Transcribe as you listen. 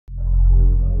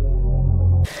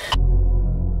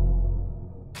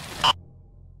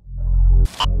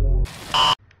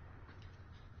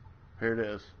Here it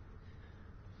is.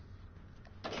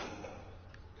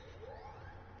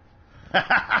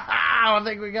 I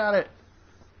think we got it.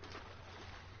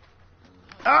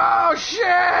 Oh,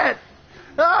 shit!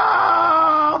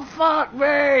 Oh, fuck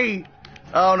me!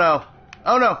 Oh, no.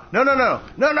 Oh, no. No, no, no.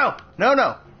 No, no. No,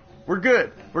 no. We're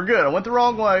good. We're good. I went the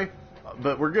wrong way,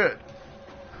 but we're good.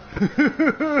 Why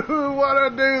did I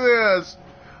do this?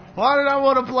 Why did I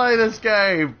want to play this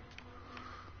game?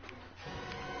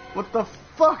 What the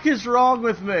fuck is wrong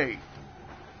with me?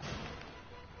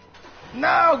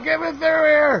 No, get me through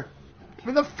here! Get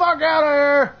me the fuck out of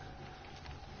here!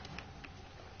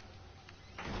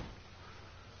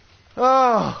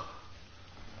 Oh.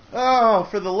 Oh,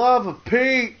 for the love of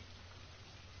Pete.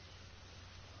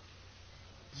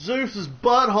 Zeus's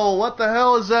butthole, what the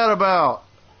hell is that about?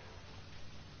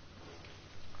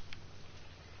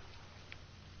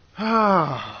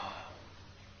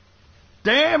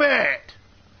 Damn it!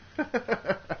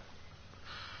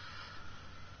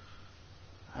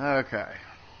 Okay.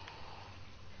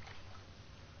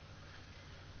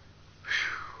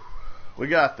 We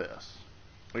got this.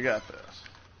 We got this.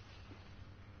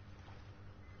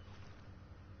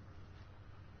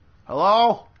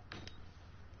 Hello?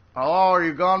 Hello, are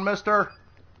you gone, mister?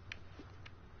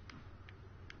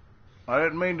 I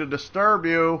didn't mean to disturb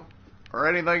you or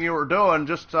anything you were doing.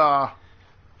 Just try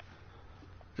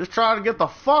to get the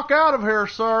fuck out of here,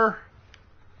 sir.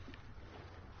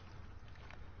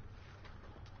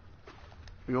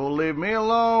 You'll leave me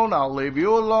alone, I'll leave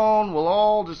you alone. We'll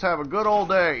all just have a good old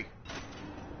day.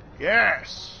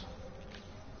 Yes.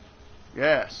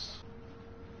 Yes.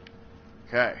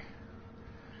 Okay.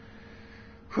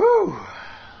 Whew.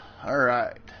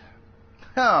 Alright.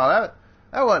 Oh,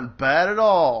 that wasn't bad at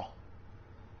all.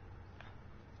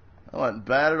 That wasn't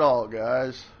bad at all,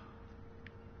 guys.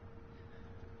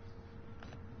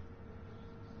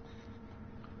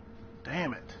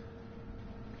 Damn it.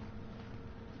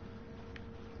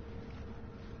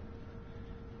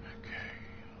 Okay.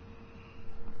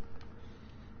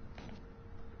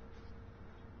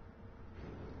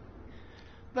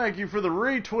 Thank you for the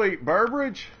retweet,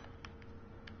 Burbridge.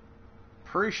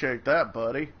 Appreciate that,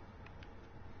 buddy.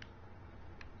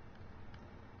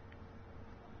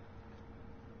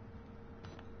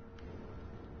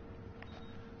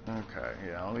 Okay,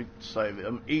 yeah, let me say that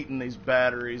I'm eating these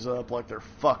batteries up like they're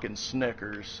fucking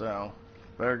Snickers, so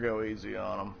better go easy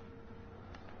on them.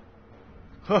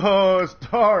 Oh, it's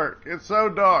dark. It's so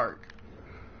dark.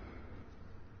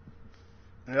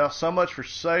 Yeah, so much for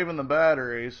saving the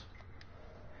batteries.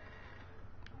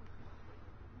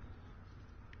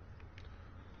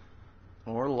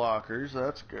 More lockers,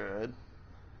 that's good.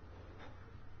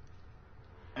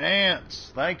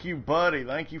 Ants, thank you, buddy.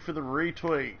 Thank you for the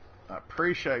retweet. I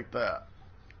appreciate that.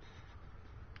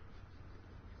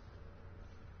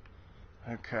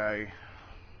 Okay.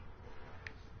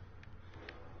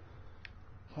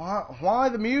 Why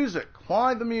the music?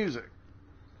 Why the music?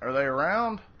 Are they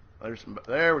around?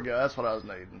 There we go. That's what I was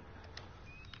needing.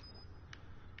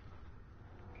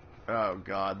 Oh,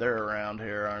 God. They're around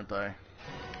here, aren't they?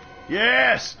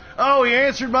 Yes! Oh, he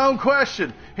answered my own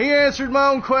question. He answered my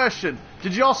own question.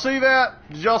 Did y'all see that?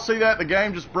 Did y'all see that? The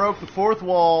game just broke the fourth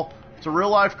wall. It's a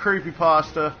real-life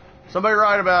creepypasta. Somebody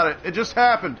write about it. It just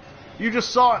happened. You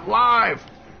just saw it live.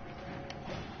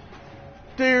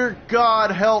 Dear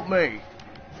God, help me.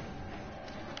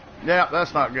 Yeah,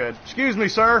 that's not good. Excuse me,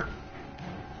 sir.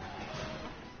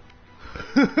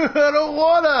 I don't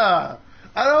wanna.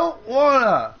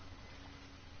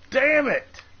 Damn it.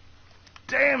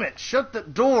 Damn it. Shut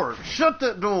that door. Shut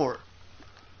that door.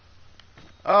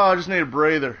 Oh, I just need a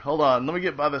breather. Hold on. Let me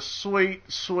get by this sweet,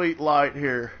 sweet light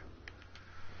here.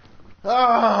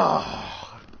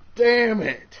 Oh, damn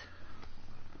it.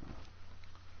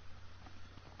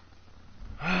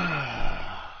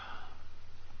 I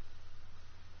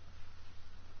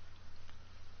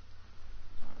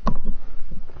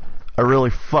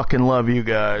really fucking love you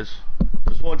guys.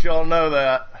 Just want y'all to know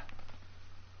that.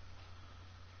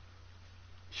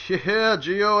 Yeah,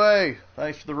 GOA.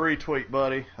 Thanks for the retweet,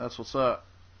 buddy. That's what's up.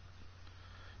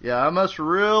 Yeah, I must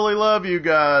really love you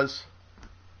guys.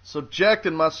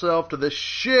 Subjecting myself to this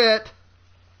shit.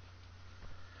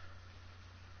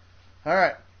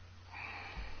 Alright.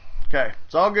 Okay,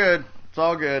 it's all good. It's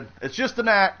all good. It's just an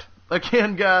act.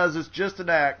 Again, guys, it's just an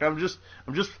act. I'm just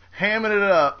hamming it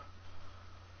up.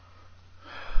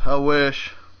 I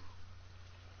wish.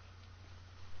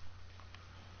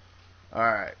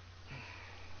 Alright.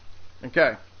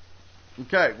 Okay.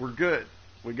 Okay, we're good.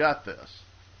 We got this.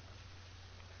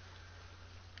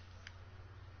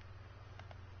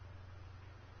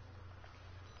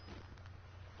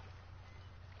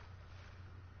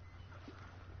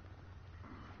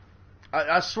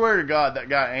 I swear to God that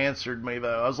guy answered me,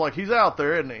 though. I was like, he's out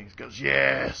there, isn't he? He goes,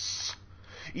 yes.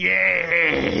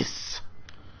 Yes.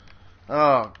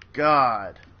 Oh,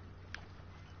 God.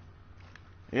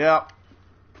 Yep.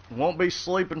 Won't be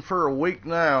sleeping for a week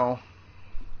now.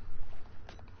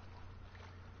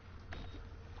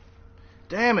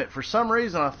 Damn it, for some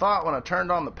reason I thought when I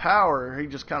turned on the power he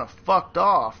just kind of fucked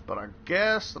off, but I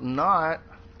guess not.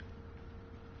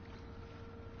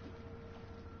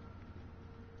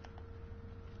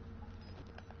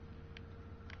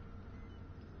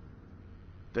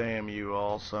 Damn you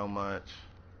all so much.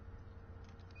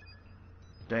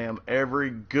 Damn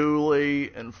every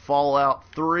ghoulie and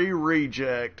Fallout 3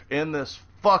 reject in this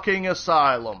fucking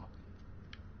asylum.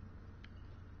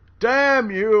 Damn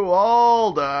you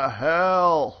all to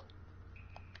hell.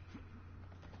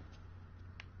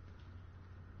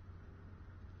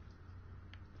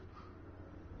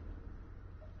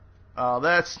 Oh,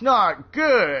 that's not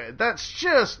good. That's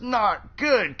just not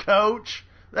good, Coach.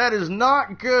 That is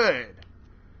not good.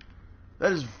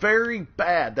 That is very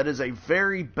bad. That is a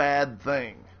very bad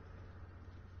thing.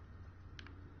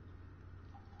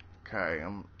 Okay,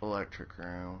 I'm electric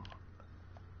room.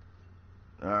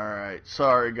 Alright,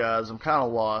 sorry guys, I'm kind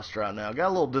of lost right now. Got a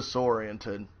little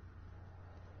disoriented.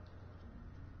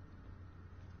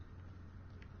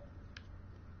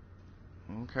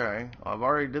 Okay, I've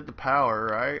already did the power,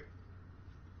 right?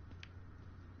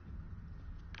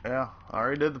 Yeah, I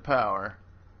already did the power.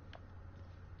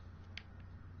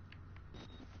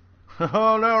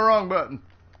 Oh no, wrong button.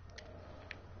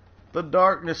 The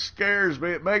darkness scares me.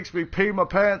 It makes me pee my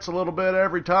pants a little bit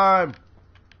every time.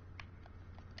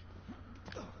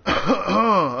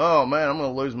 Oh man, I'm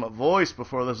going to lose my voice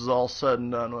before this is all said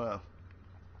and done with.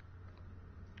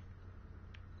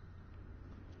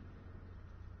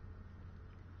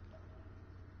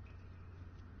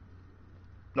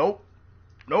 Nope.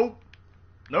 Nope.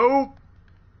 Nope.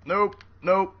 Nope.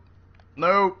 Nope.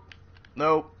 Nope.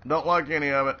 Nope. Don't like any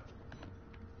of it.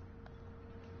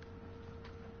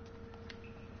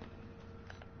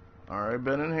 Already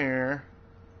been in here.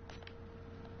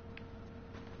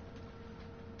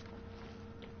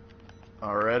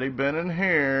 Already been in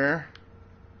here.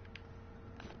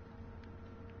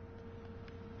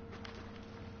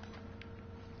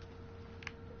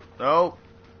 Nope.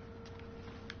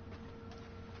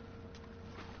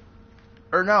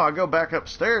 Or no, I go back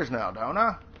upstairs now, don't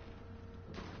I?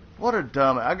 What a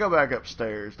dumbass. I go back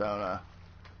upstairs, don't I?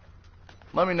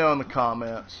 Let me know in the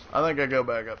comments. I think I go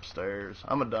back upstairs.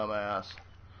 I'm a dumbass.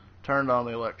 Turned on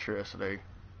the electricity.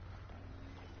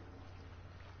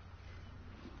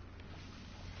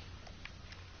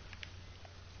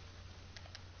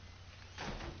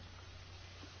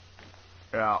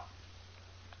 Yeah.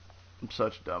 I'm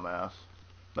such a dumbass.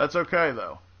 That's okay,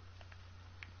 though.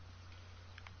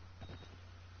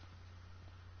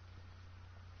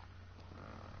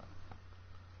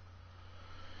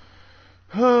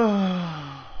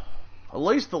 At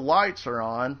least the lights are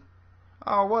on.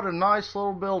 Oh, what a nice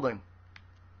little building.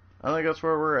 I think that's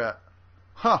where we're at.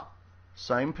 Huh.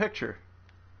 Same picture.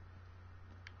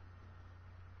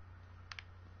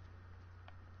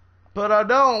 But I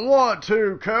don't want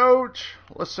to, Coach.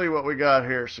 Let's see what we got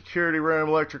here. Security room,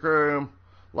 electric room,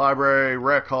 library,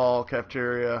 rec hall,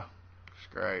 cafeteria.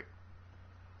 It's great.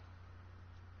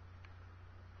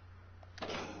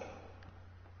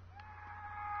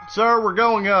 Sir, we're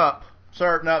going up.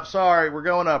 Sir, no, sorry, we're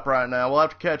going up right now. We'll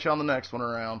have to catch you on the next one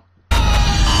around.